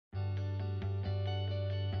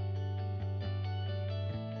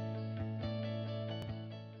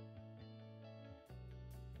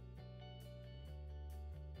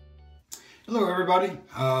Hello everybody,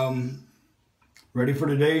 ready for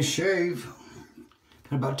today's shave.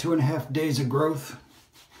 Got about 2.5 days of growth.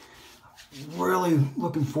 Really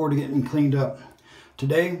looking forward to getting cleaned up.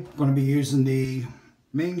 Today I'm going to be using the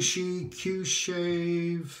Ming Shi Q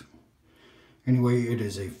shave. Anyway, it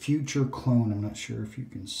is a Futur clone. I'm not sure if you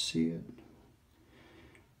can see it,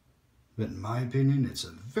 but in my opinion it's a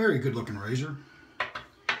very good looking razor.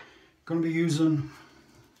 Going to be using,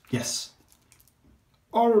 yes,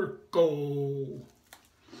 Arco.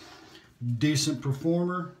 Decent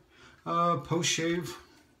performer. Post shave,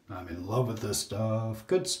 I'm in love with this stuff.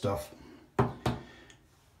 Good stuff.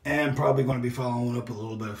 And probably going to be following up with a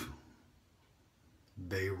little bit of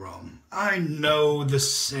bay rum. I know the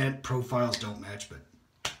scent profiles don't match,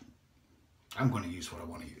 but I'm going to use what I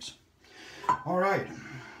want to use. All right.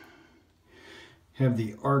 Have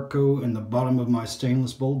the Arco in the bottom of my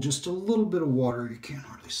stainless bowl. Just a little bit of water. You can't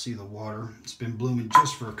hardly see the water. It's been blooming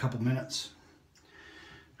just for a couple minutes.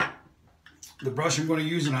 The brush I'm going to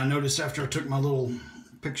use, and I noticed after I took my little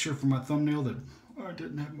picture for my thumbnail that I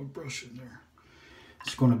didn't have my brush in there.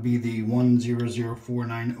 It's going to be the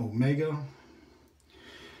 10049 Omega.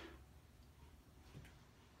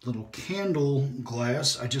 Little candle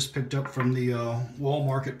glass I just picked up from the Wall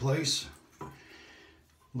Marketplace. A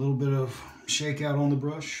little bit of shake out on the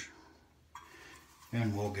brush,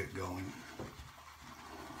 and we'll get going.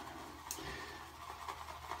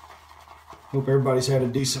 Hope everybody's had a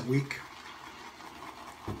decent week.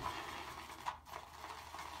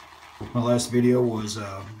 My last video was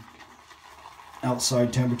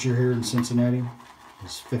outside temperature here in Cincinnati.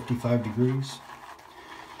 It's 55 degrees.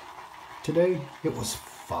 Today it was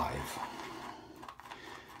 5.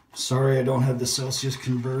 Sorry I don't have the Celsius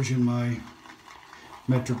conversion, my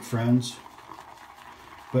metric friends,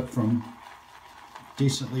 but from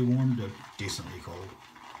decently warm to decently cold.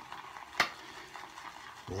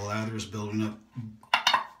 The lather's building up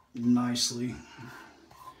nicely.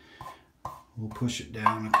 We'll push it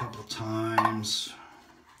down a couple times.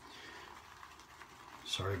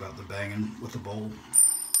 Sorry about the banging with the bowl.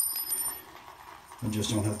 I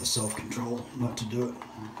just don't have the self-control not to do it.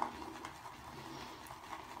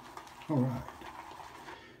 All right.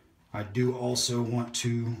 I do also want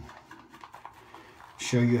to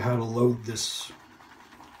show you how to load the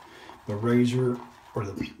razor, or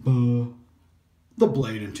the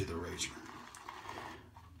blade into the razor.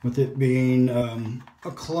 With it being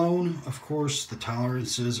a clone, of course, the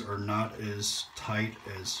tolerances are not as tight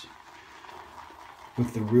as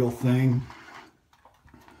with the real thing.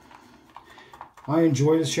 I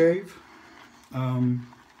enjoy the shave.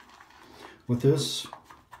 With this,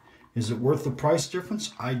 is it worth the price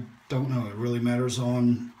difference? I don't know. It really matters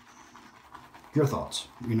on your thoughts.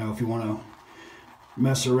 You know, if you want to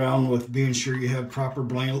mess around with being sure you have proper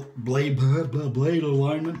blade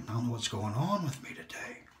alignment. I don't know what's going on with me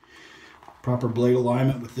today. Proper blade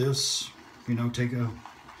alignment with this. You know, take a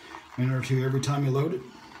minute or two every time you load it,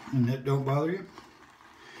 and it don't bother you.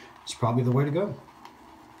 It's probably the way to go.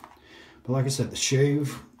 But like I said, the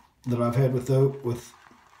shave that I've had with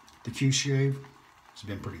the Q shave has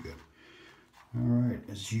been pretty good. All right,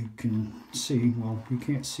 as you can see, well, you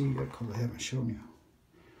can't see yet because I haven't shown you.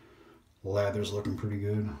 Lather's looking pretty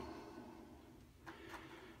good.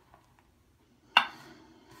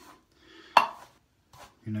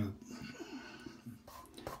 You know,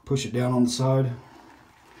 push it down on the side.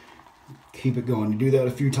 Keep it going. You do that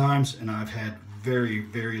a few times, and I've had very,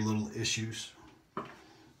 very little issues.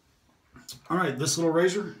 All right, this little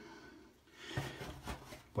razor,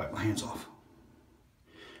 wipe my hands off.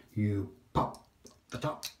 You pop the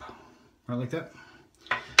top, right like that.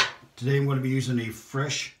 Today I'm going to be using a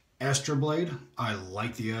fresh Astra blade. I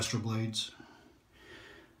like the Astra blades.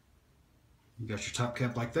 You got your top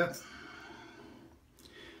cap like that.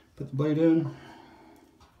 Put the blade in.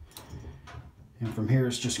 And from here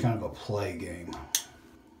it's just kind of a play game.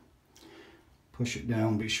 Push it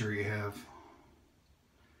down, be sure you have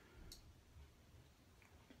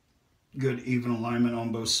good even alignment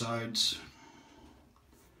on both sides.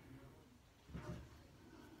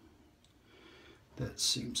 That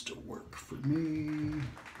seems to work for me.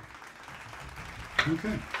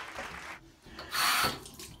 Okay.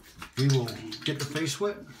 We will get the face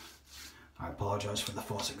wet. I apologize for the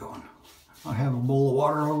faucet going. I have a bowl of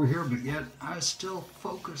water over here, but yet I still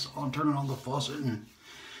focus on turning on the faucet and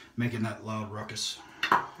making that loud ruckus.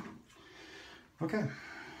 Okay.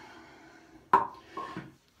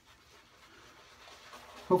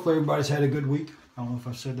 Hopefully everybody's had a good week. I don't know if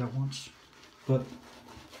I've said that once, but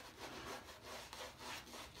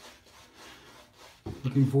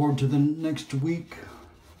looking forward to the next week.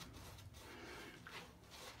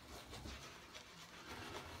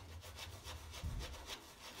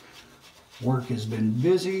 Work has been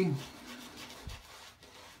busy.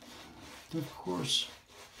 Of course,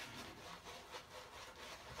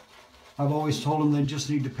 I've always told them they just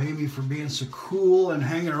need to pay me for being so cool and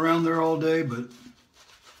hanging around there all day, but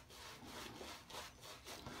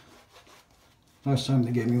last time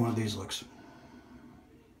they gave me one of these looks.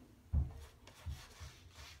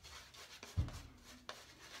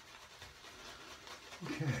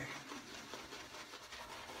 Okay.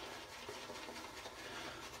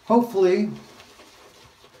 Hopefully,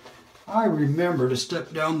 I remember to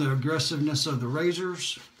step down the aggressiveness of the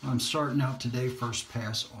razors. I'm starting out today first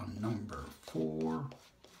pass on number 4.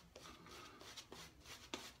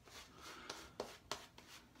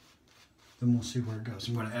 Then we'll see where it goes.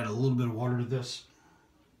 I'm going to add a little bit of water to this.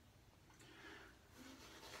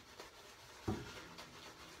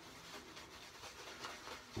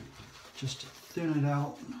 Just to thin it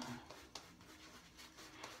out.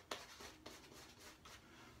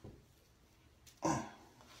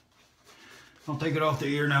 I'll take it off the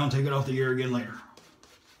ear now and take it off the ear again later.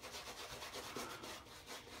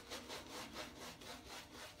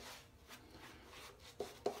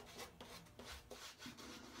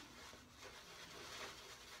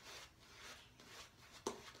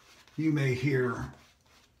 You may hear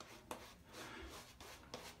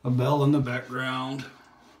a bell in the background.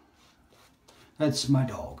 That's my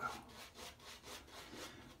dog.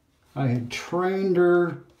 I had trained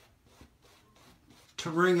her to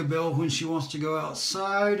ring a bell when she wants to go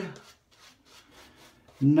outside.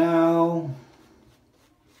 Now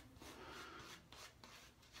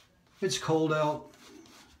it's cold out.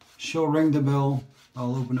 She'll ring the bell.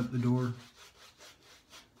 I'll open up the door.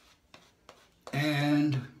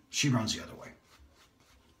 And she runs the other way.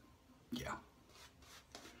 Yeah.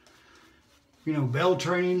 You know, bell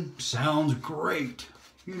training sounds great.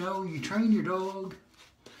 You know, you train your dog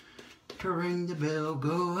to ring the bell,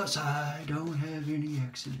 go outside, don't have any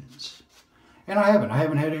accidents. And I haven't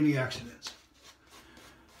had any accidents.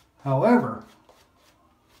 However,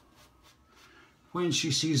 when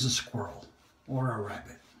she sees a squirrel or a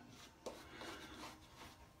rabbit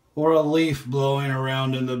or a leaf blowing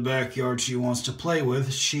around in the backyard she wants to play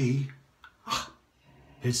with, she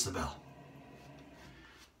hits the bell.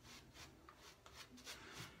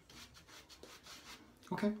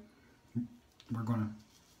 Okay, we're gonna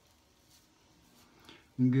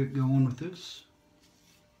get going with this.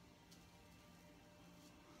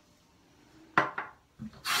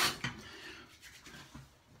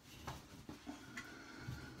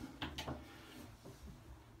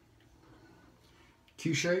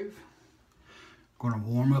 Q-shave. Going to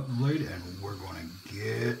warm up the blade and we're going to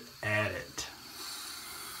get at it.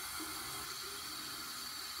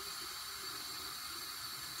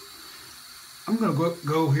 I'm going to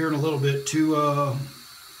go here in a little bit to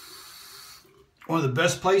one of the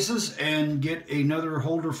best places and get another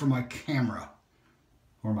holder for my camera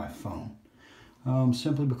or my phone.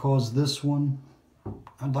 Simply because this one,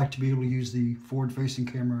 I'd like to be able to use the forward-facing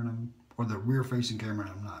camera or the rear-facing camera,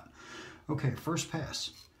 and I'm not. Okay, first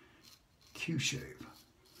pass. Q-shave.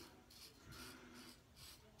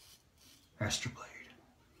 Aster blade.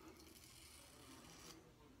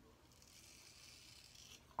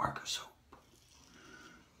 Arca soap.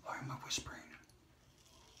 Why am I whispering?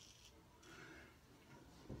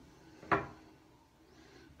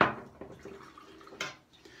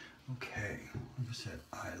 Okay, like I said,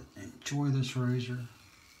 I enjoy this razor.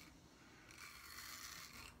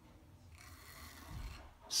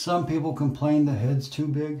 Some people complain the head's too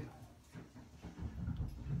big.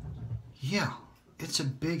 Yeah, it's a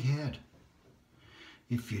big head.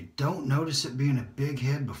 If you don't notice it being a big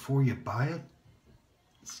head before you buy it,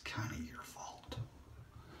 it's kind of your fault.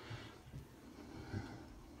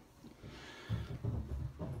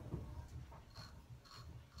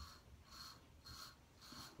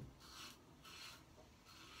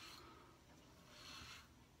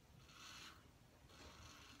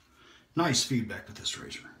 Nice feedback with this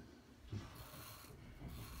razor.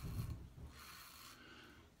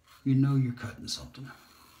 You know you're cutting something.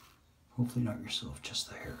 Hopefully not yourself, just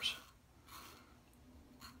the hairs.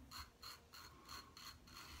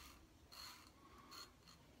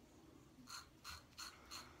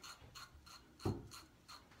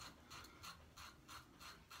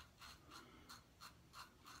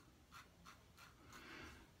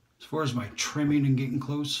 As far as my trimming and getting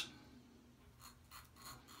close,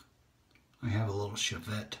 I have a little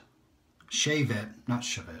shavette, not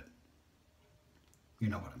shavette, you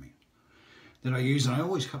know what I mean, that I use, and I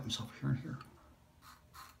always cut myself here and here.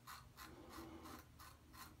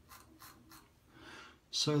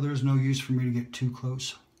 So there's no use for me to get too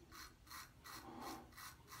close.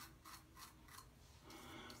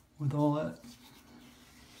 with all that.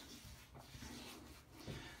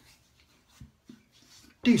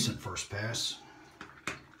 Decent first pass.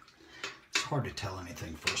 It's hard to tell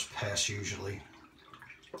anything first pass usually.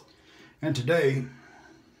 And today,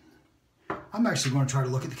 I'm actually going to try to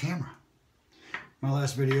look at the camera. My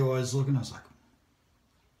last video I was looking, I was like,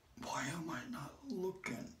 why am I not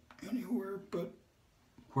looking anywhere but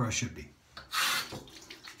where I should be?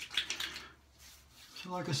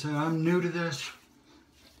 So like I said, I'm new to this.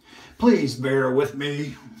 Please bear with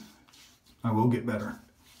me. I will get better.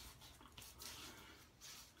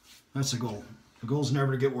 That's the goal. The goal is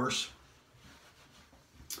never to get worse.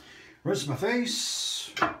 Rinse my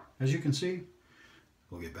face. As you can see,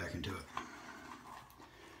 we'll get back into it.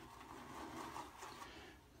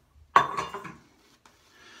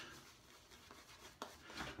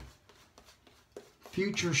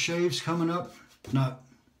 Future shaves coming up. Not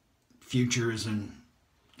future as in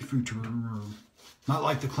future, or not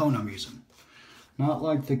like the clone I'm using. Not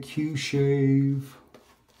like the Q shave,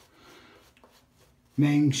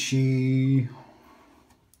 Ming Shi,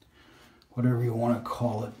 whatever you want to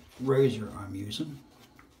call it, razor I'm using.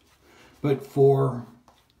 But for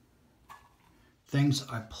things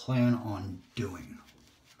I plan on doing.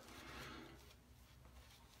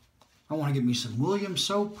 I want to get me some Williams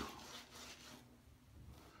soap.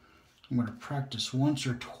 I'm going to practice once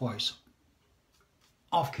or twice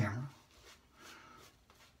off camera.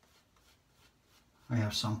 I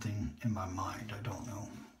have something in my mind. I don't know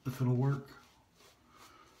if it'll work.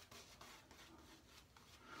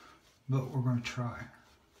 But we're going to try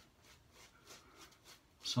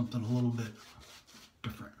something a little bit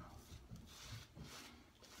different.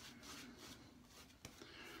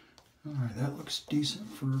 All right, that looks decent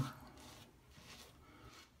for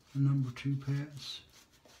a number 2 pass.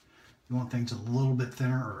 You want things a little bit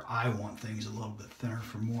thinner, or I want things a little bit thinner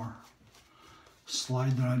for more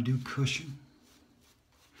slide than I do cushion.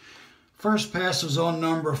 First pass was on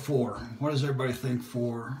number 4. What does everybody think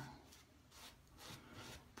for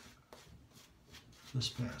this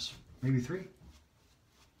pass? Maybe 3?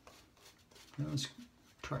 Yeah, let's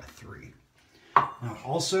try 3. Now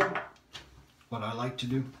also, what I like to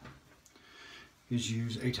do is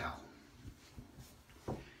use a towel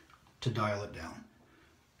to dial it down.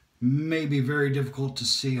 May be very difficult to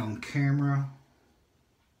see on camera.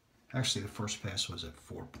 Actually, the first pass was at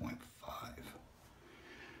 4.5.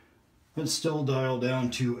 Let's still dial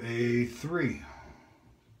down to a 3.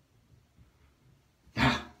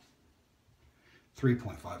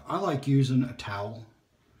 3.5. I like using a towel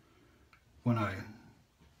when I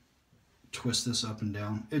twist this up and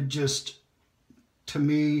down. It just, to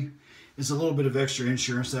me, is a little bit of extra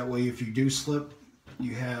insurance. That way, if you do slip,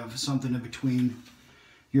 you have something in between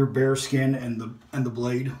your bare skin and the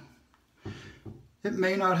blade. It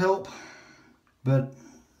may not help, but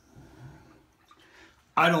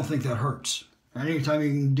I don't think that hurts. Anytime you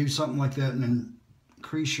can do something like that and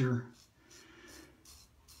increase your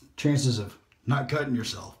chances of not cutting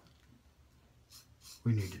yourself,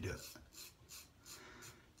 we need to do it.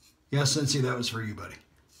 Yeah, Cincy, that was for you, buddy.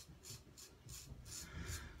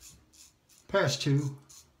 Pass 2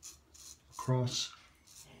 across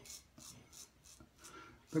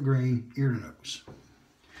the grain, ear to nose.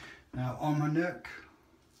 Now on my neck,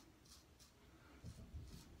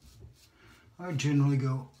 I generally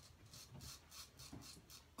go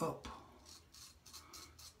up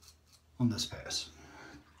on this pass.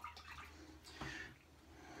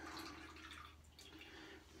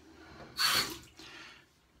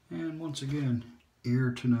 And once again,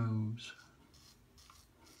 ear to nose.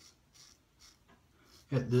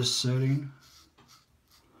 At this setting,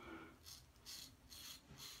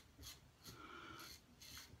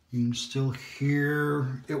 you can still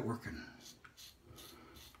hear it working,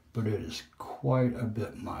 but it is quite a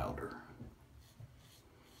bit milder.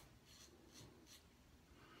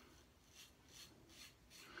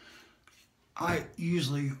 I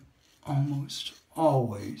usually almost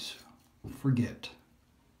always forget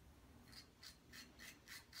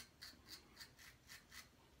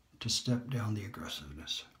to step down the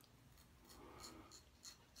aggressiveness.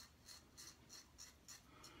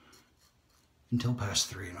 Until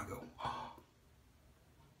past 3 and I go, oh,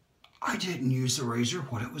 I didn't use the razor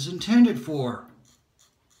what it was intended for.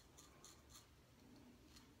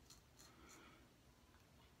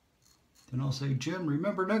 Then I'll say, Jim,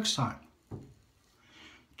 remember next time.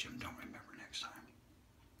 Jim, don't remember next time.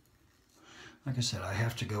 Like I said, I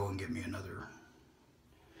have to go and get me another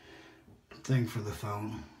thing for the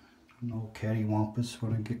phone. An old cattywampus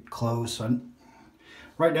when I get close.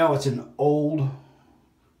 Right now it's an old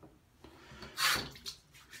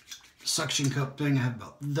suction cup thing. I have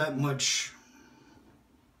about that much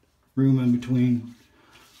room in between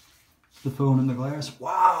the phone and the glass.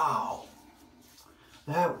 Wow,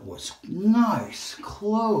 that was nice,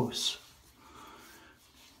 close,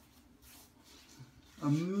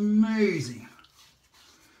 amazing.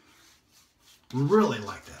 Really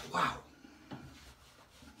like that. Wow.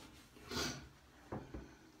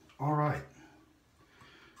 All right.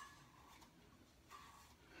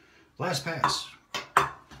 Last pass.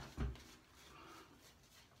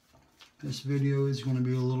 This video is going to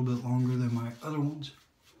be a little bit longer than my other ones,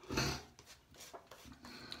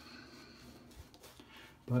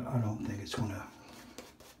 but I don't think it's going to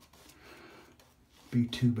be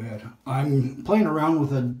too bad. I'm playing around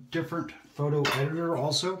with a different photo editor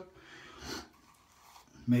also.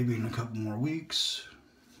 Maybe in a couple more weeks,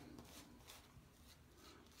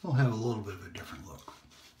 I'll have a little bit of a different look.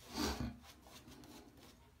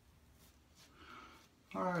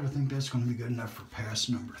 All right, I think that's going to be good enough for pass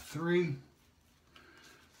number 3.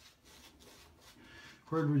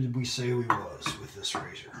 Where did we say we was with this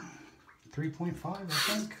razor? 3.5, I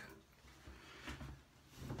think.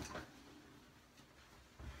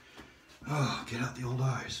 Oh, get out the old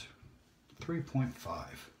eyes. 3.5.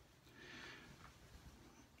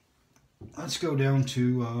 Let's go down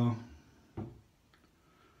to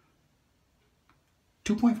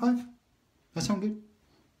 2.5. That sound good?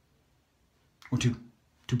 Or 2?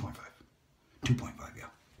 2.5. 2.5, yeah.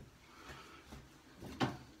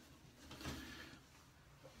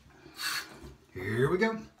 Here we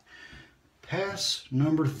go. Pass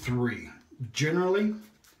number 3. Generally,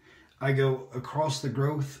 I go across the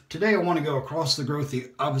growth. Today I want to go across the growth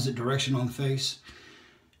the opposite direction on the face.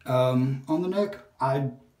 On the neck,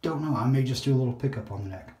 I don't know. I may just do a little pickup on the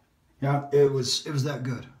neck. Yeah, it was that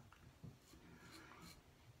good.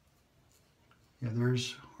 Yeah,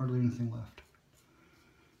 there's hardly anything left.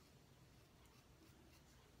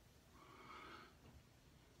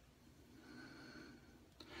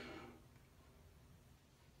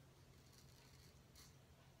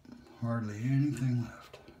 Hardly anything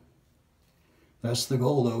left. That's the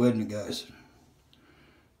goal though, isn't it, guys?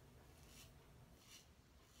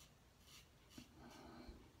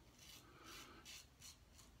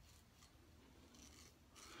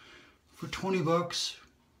 For 20 bucks,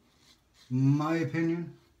 my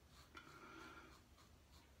opinion,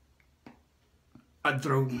 I'd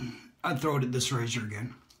throw it at this razor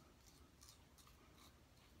again.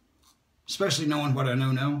 Especially knowing what I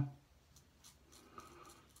know now.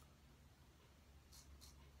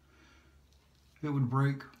 It would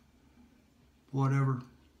break, whatever.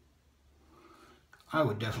 I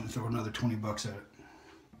would definitely throw another 20 bucks at it.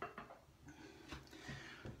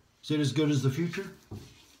 Is it as good as the Futur?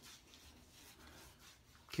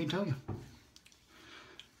 Can't tell you.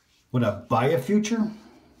 Would I buy a Futur?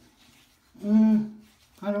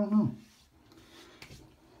 I don't know.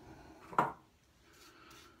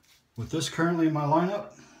 With this currently in my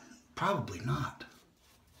lineup, probably not.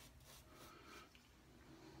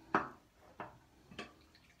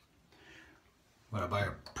 Would I buy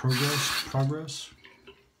a Progress?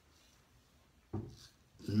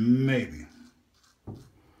 Maybe.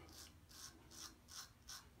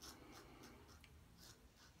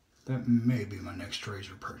 That may be my next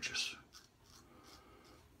razor purchase.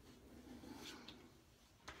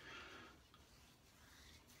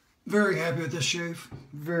 Very happy with this shave.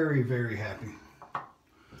 Very, very happy.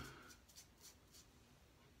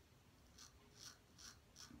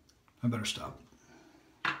 I better stop.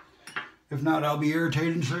 If not, I'll be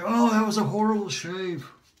irritated and say, oh, that was a horrible shave.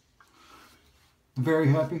 I'm very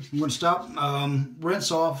happy. I'm going to stop,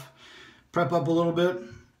 rinse off, prep up a little bit,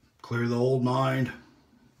 clear the old mind.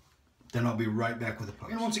 Then I'll be right back with the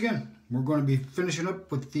post. And once again, we're going to be finishing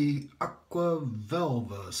up with the Aqua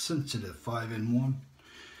Velva Sensitive 5-in-1.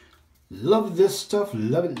 Love this stuff.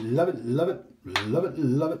 Love it, love it, love it, love it,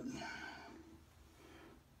 love it.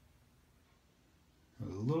 A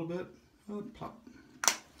little bit. Oh, plop.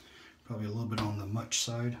 Probably a little bit on the much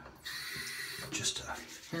side. Just a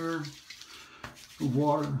hair of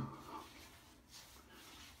water.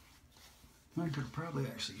 I could have probably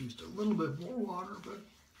actually used a little bit more water, but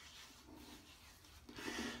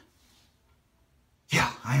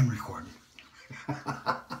yeah, I am recording.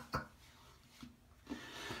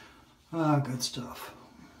 Good stuff.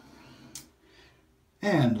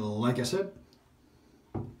 And like I said,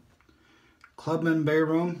 Clubman Bay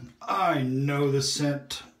Rum. I know the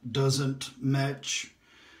scent doesn't match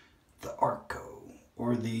the Arco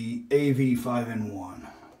or the AV 5-in-1,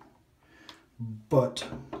 but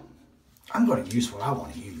I'm going to use what I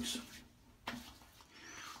want to use.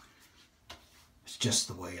 It's just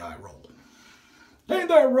the way I roll. Ain't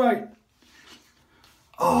that right?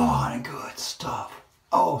 Oh, and good stuff.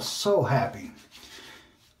 oh, so happy.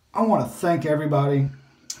 I want to thank everybody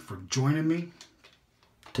for joining me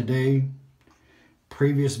today,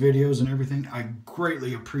 previous videos and everything. I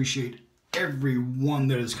greatly appreciate everyone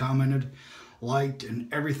that has commented, liked,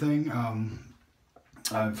 and everything.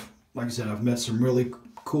 Like I said, I've met some really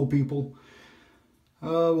cool people.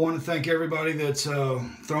 I want to thank everybody that's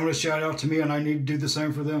thrown a shout out to me, and I need to do the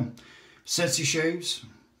same for them. Since he shaves,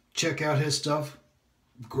 check out his stuff.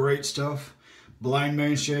 Great stuff. Blind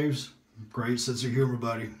Man Shaves, great sense of humor,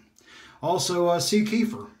 buddy. Also, C.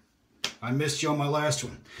 Kiefer. I missed you on my last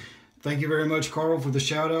one. Thank you very much, Carl, for the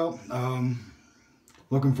shout out.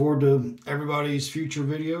 Looking forward to everybody's future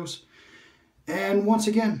videos. And once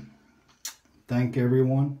again, thank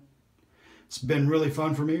everyone. It's been really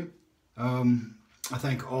fun for me. I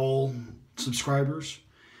thank all subscribers.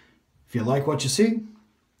 If you like what you see,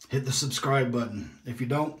 hit the subscribe button. If you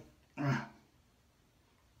don't,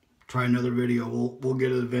 try another video. We'll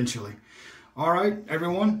get it eventually. All right,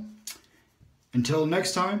 everyone. Until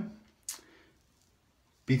next time,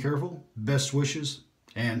 be careful, best wishes,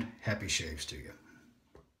 and happy shaves to you.